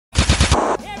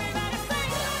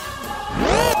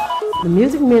The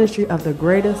music ministry of the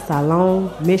Greater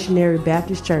Siloam Missionary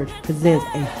Baptist Church presents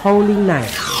A Holy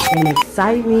Night, an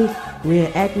exciting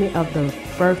reenactment of the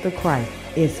birth of Christ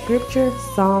in scripture,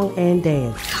 song, and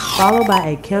dance, followed by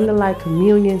a candlelight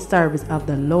communion service of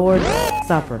the Lord's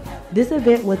Supper. This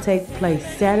event will take place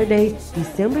Saturday,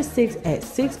 December 6th at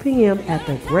 6 p.m. at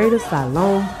the Greater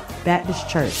Siloam Baptist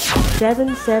Church,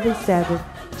 777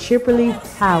 Chipperley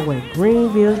Highway,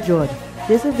 Greenville, Georgia.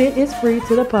 This event is free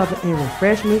to the public and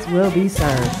refreshments will be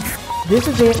served. This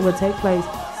event will take place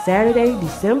Saturday,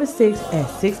 December 6th at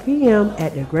 6 p.m.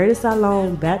 at the Greater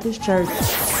Siloam Baptist Church,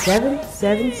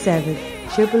 777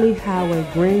 Chipperley Highway,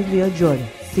 Greenville, Georgia.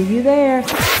 See you there.